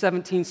 5, verse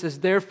 17 says,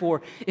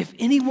 therefore, if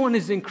anyone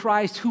is in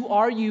Christ, who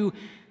are you?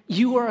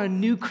 You are a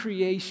new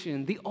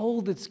creation. The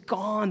old is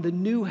gone, the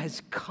new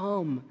has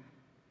come.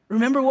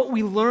 Remember what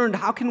we learned.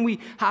 How can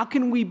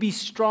we be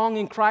strong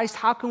in Christ?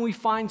 How can we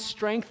find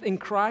strength in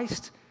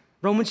Christ?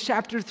 Romans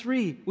chapter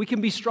 3, we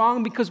can be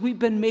strong because we've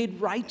been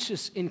made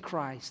righteous in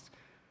Christ.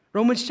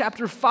 Romans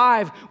chapter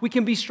 5, we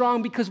can be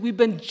strong because we've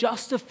been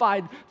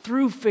justified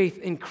through faith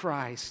in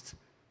Christ.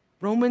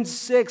 Romans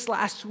 6,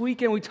 last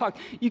weekend we talked,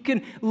 you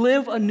can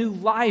live a new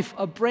life,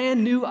 a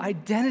brand new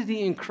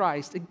identity in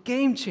Christ, a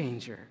game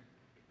changer.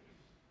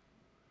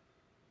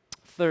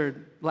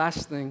 Third,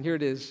 last thing, here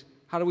it is.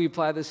 How do we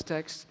apply this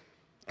text?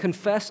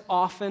 Confess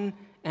often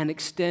and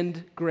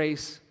extend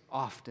grace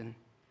often.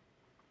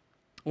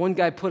 One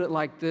guy put it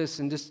like this,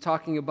 and just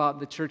talking about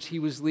the church he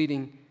was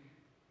leading,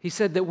 he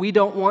said that we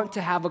don't want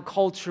to have a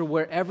culture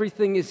where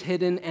everything is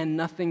hidden and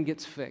nothing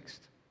gets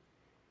fixed.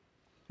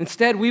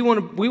 Instead, we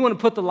want to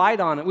put the light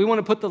on it. We want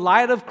to put the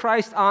light of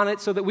Christ on it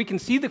so that we can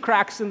see the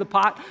cracks in the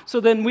pot, so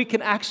then we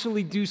can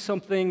actually do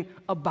something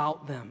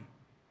about them.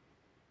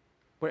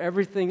 Where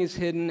everything is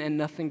hidden and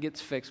nothing gets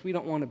fixed. We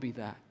don't want to be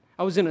that.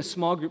 I was in a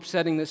small group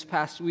setting this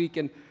past week,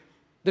 and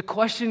the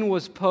question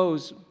was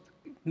posed,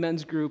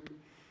 men's group,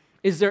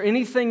 is there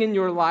anything in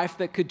your life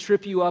that could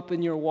trip you up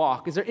in your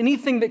walk? Is there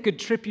anything that could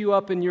trip you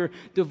up in your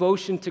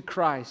devotion to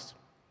Christ?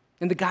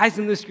 And the guys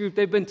in this group,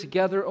 they've been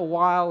together a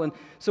while, and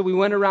so we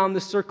went around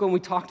the circle and we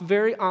talked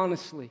very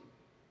honestly.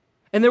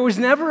 And there was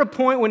never a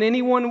point when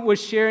anyone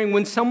was sharing,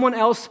 when someone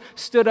else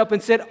stood up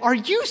and said, are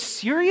you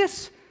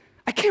serious?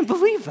 I can't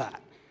believe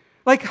that.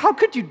 Like, how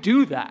could you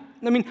do that?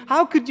 I mean,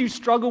 how could you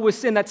struggle with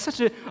sin? That's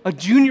such a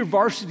junior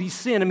varsity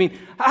sin. I mean,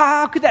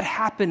 how could that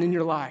happen in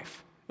your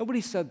life?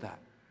 Nobody said that.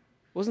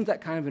 It wasn't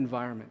that kind of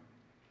environment.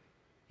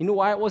 You know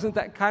why it wasn't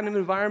that kind of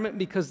environment?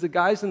 Because the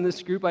guys in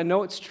this group, I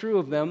know it's true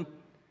of them,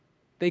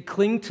 they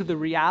cling to the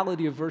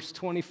reality of verse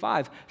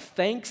 25.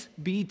 Thanks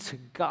be to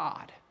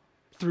God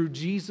through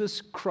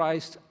Jesus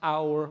Christ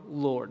our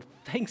Lord.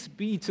 Thanks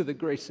be to the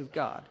grace of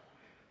God.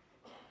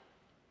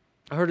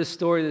 I heard a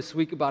story this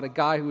week about a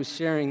guy who was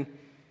sharing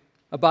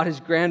about his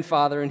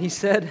grandfather, and he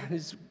said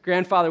his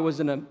grandfather was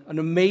an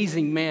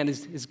amazing man.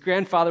 His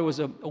grandfather was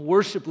a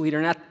worship leader,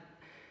 and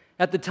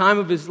at the time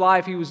of his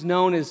life, he was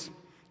known as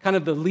kind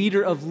of the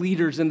leader of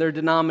leaders in their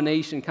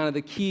denomination, kind of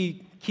the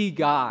key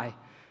guy.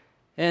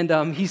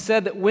 And he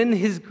said that when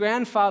his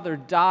grandfather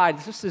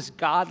died, just this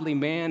godly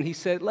man, he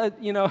said,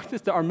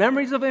 just our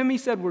memories of him, he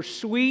said, were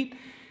sweet.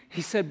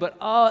 He said, but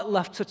it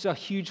left such a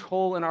huge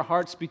hole in our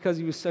hearts because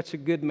he was such a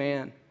good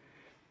man.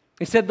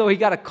 He said, though, he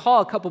got a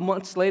call a couple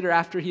months later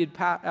after he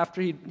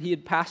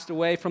had passed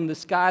away from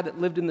this guy that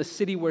lived in the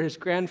city where his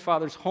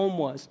grandfather's home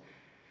was.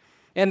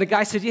 And the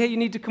guy said, yeah, you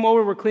need to come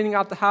over. We're cleaning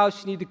out the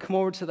house. You need to come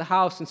over to the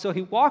house. And so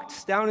he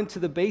walks down into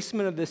the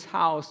basement of this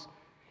house,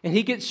 and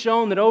he gets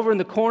shown that over in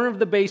the corner of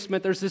the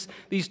basement, there's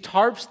these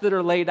tarps that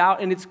are laid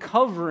out, and it's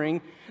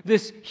covering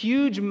this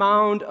huge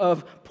mound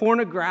of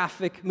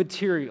pornographic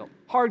material,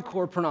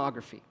 hardcore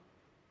pornography.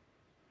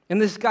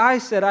 And this guy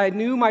said, I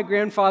knew my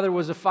grandfather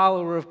was a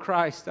follower of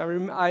Christ.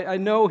 I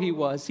know he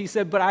was. He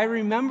said, but I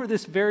remember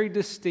this very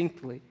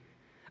distinctly.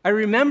 I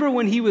remember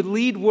when he would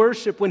lead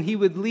worship, when he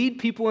would lead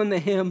people in the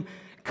hymn,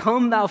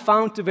 Come thou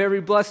fount of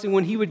every blessing,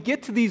 when he would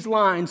get to these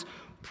lines,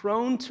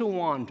 prone to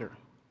wander,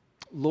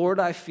 Lord,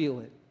 I feel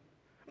it.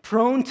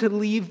 Prone to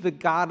leave the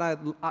God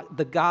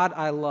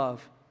I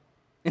love.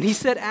 And he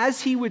said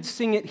as he would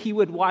sing it, he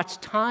would watch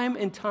time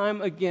and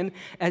time again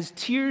as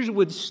tears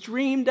would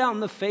stream down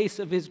the face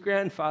of his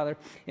grandfather.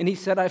 And he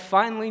said, I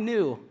finally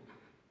knew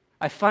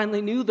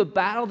the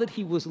battle that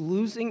he was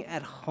losing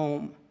at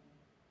home.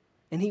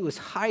 And he was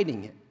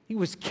hiding it. He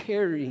was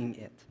carrying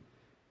it.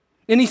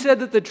 And he said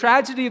that the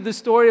tragedy of the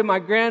story of my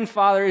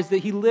grandfather is that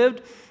he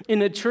lived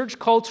in a church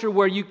culture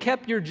where you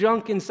kept your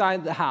junk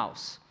inside the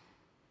house.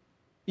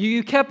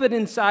 You kept it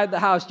inside the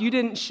house. You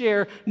didn't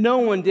share. No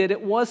one did.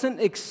 It wasn't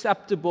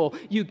acceptable.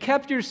 You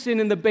kept your sin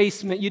in the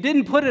basement. You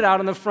didn't put it out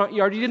in the front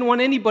yard. You didn't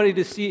want anybody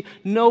to see.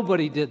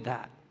 Nobody did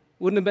that.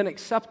 Wouldn't have been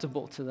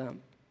acceptable to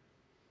them.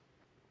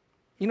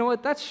 You know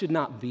what? That should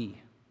not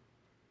be.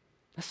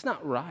 That's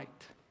not right.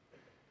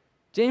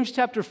 James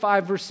chapter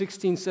 5, verse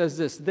 16 says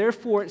this.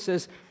 Therefore, it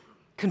says,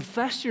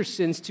 confess your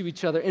sins to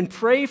each other and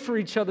pray for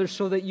each other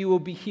so that you will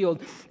be healed.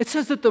 It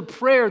says that the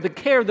prayer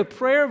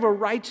of a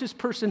righteous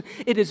person,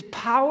 it is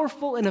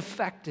powerful and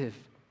effective.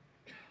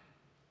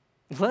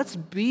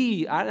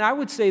 I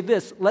would say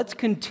this, let's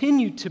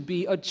continue to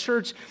be a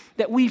church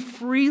that we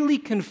freely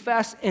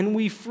confess and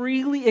we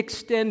freely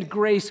extend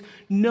grace,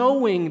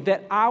 knowing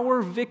that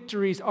our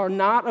victories are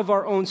not of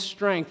our own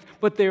strength,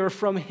 but they are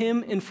from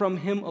Him and from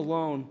Him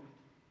alone.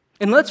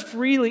 And let's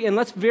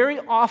very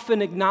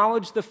often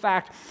acknowledge the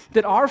fact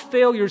that our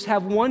failures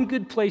have one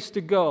good place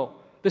to go.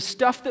 The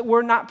stuff that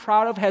we're not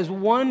proud of has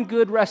one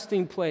good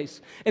resting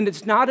place. And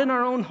it's not in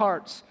our own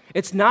hearts.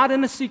 It's not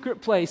in a secret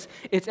place.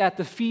 It's at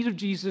the feet of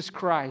Jesus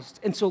Christ.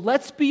 And so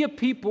let's be a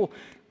people,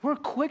 we're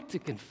quick to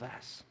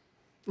confess.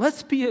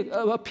 Let's be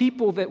a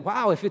people that,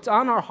 if it's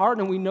on our heart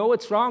and we know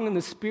it's wrong and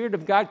the Spirit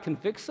of God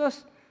convicts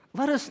us,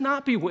 let us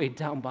not be weighed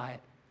down by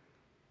it.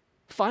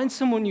 Find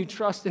someone you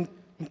trust and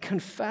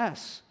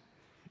confess.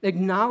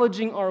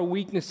 Acknowledging our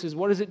weaknesses,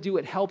 what does it do?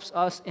 It helps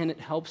us and it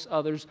helps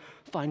others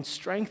find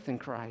strength in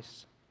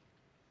Christ.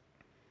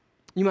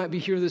 You might be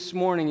here this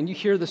morning and you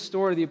hear the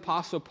story of the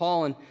Apostle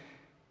Paul,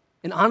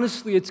 and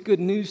honestly, it's good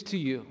news to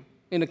you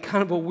in a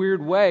kind of a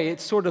weird way.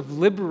 It's sort of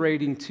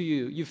liberating to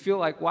you. You feel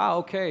like, wow,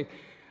 okay,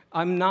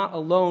 I'm not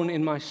alone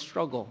in my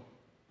struggle.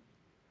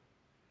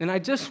 And I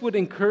just would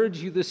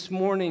encourage you this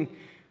morning,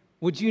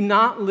 would you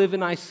not live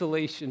in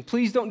isolation?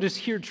 Please don't just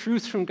hear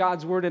truth from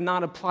God's word and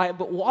not apply it,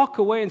 but walk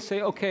away and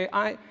say, okay,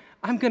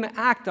 I'm going to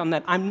act on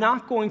that. I'm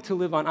not going to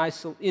live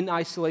in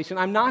isolation.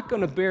 I'm not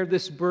going to bear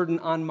this burden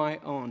on my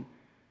own.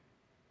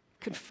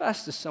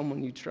 Confess to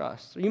someone you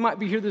trust. Or you might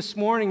be here this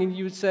morning and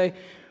you would say,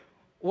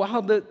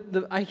 wow,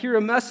 I hear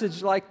a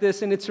message like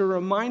this and it's a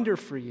reminder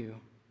for you.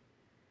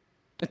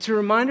 It's a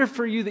reminder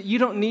for you that you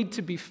don't need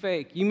to be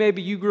fake.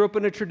 You grew up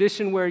in a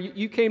tradition where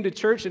you came to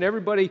church and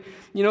everybody,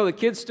 the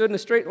kids stood in a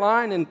straight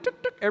line and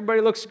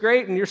everybody looks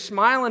great and you're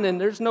smiling and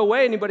there's no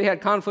way anybody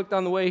had conflict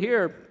on the way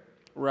here,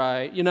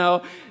 right?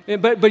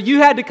 But you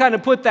had to kind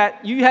of put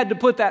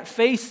that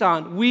face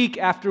on week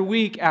after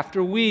week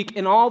after week,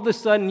 and all of a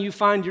sudden you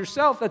find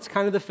yourself, that's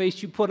kind of the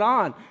face you put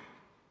on.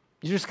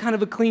 You're just kind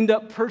of a cleaned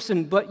up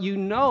person, but you're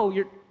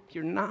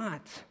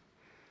not.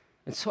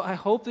 And so I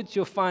hope that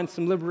you'll find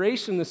some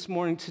liberation this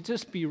morning to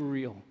just be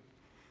real,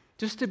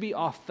 just to be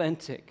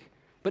authentic,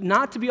 but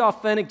not to be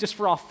authentic just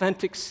for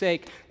authentic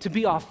sake, to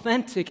be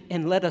authentic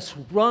and let us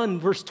run,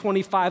 verse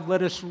 25,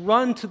 let us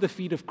run to the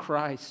feet of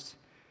Christ.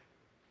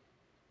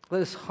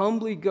 Let us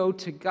humbly go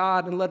to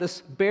God and let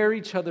us bear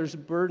each other's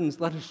burdens.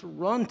 Let us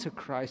run to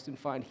Christ and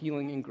find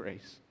healing and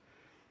grace.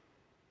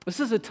 This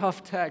is a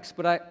tough text,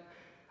 but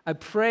I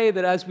pray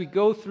that as we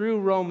go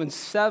through Romans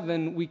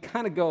 7, we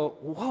kind of go,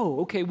 whoa,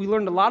 okay, we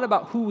learned a lot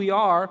about who we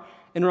are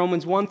in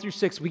Romans 1 through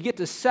 6. We get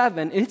to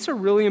 7, and it's a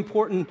really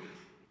important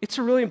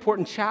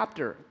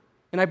chapter.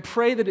 And I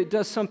pray that it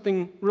does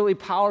something really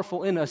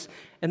powerful in us.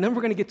 And then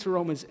we're going to get to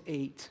Romans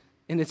 8,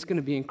 and it's going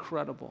to be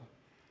incredible.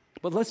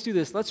 But let's do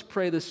this. Let's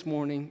pray this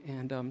morning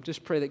and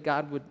just pray that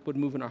God would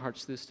move in our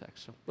hearts through this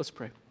text. So let's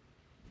pray.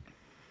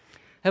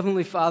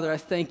 Heavenly Father, I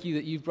thank you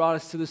that you've brought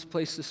us to this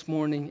place this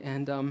morning.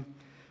 And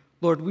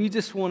Lord, we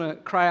just want to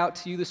cry out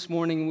to you this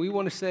morning. And we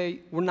want to say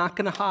we're not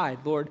going to hide,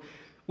 Lord.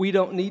 We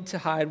don't need to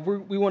hide.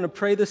 We want to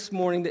pray this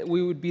morning that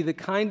we would be the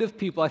kind of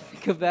people. I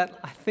think of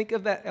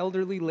that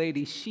elderly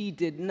lady. She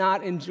did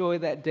not enjoy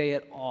that day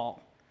at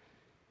all.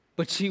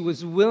 But she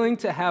was willing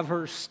to have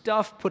her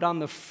stuff put on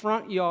the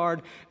front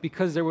yard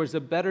because there was a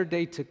better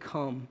day to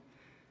come.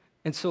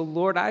 And so,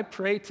 Lord, I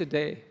pray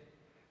today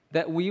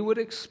that we would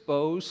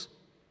expose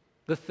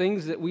the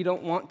things that we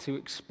don't want to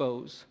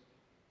expose.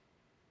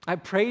 I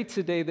pray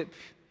today that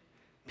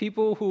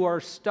people who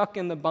are stuck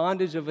in the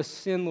bondage of a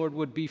sin, Lord,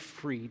 would be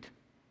freed.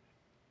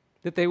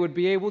 That they would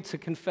be able to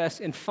confess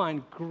and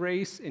find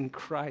grace in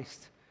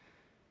Christ.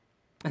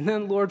 And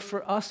then, Lord,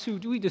 for us who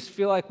do we just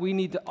feel like we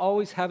need to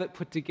always have it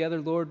put together,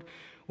 Lord,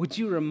 would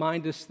you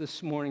remind us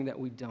this morning that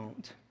we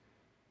don't?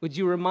 Would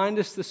you remind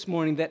us this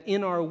morning that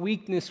in our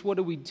weakness, what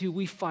do?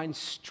 We find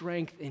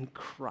strength in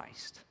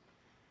Christ.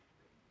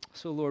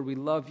 So, Lord, we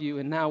love you,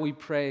 and now we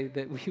pray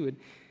that we would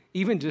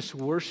even just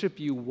worship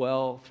you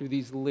well through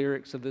these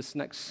lyrics of this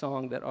next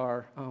song that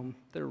are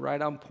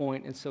right on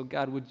point. And so,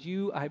 God, would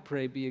you, I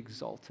pray, be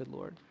exalted,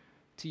 Lord.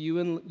 To you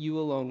and you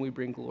alone we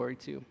bring glory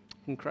to.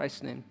 In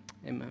Christ's name,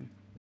 amen.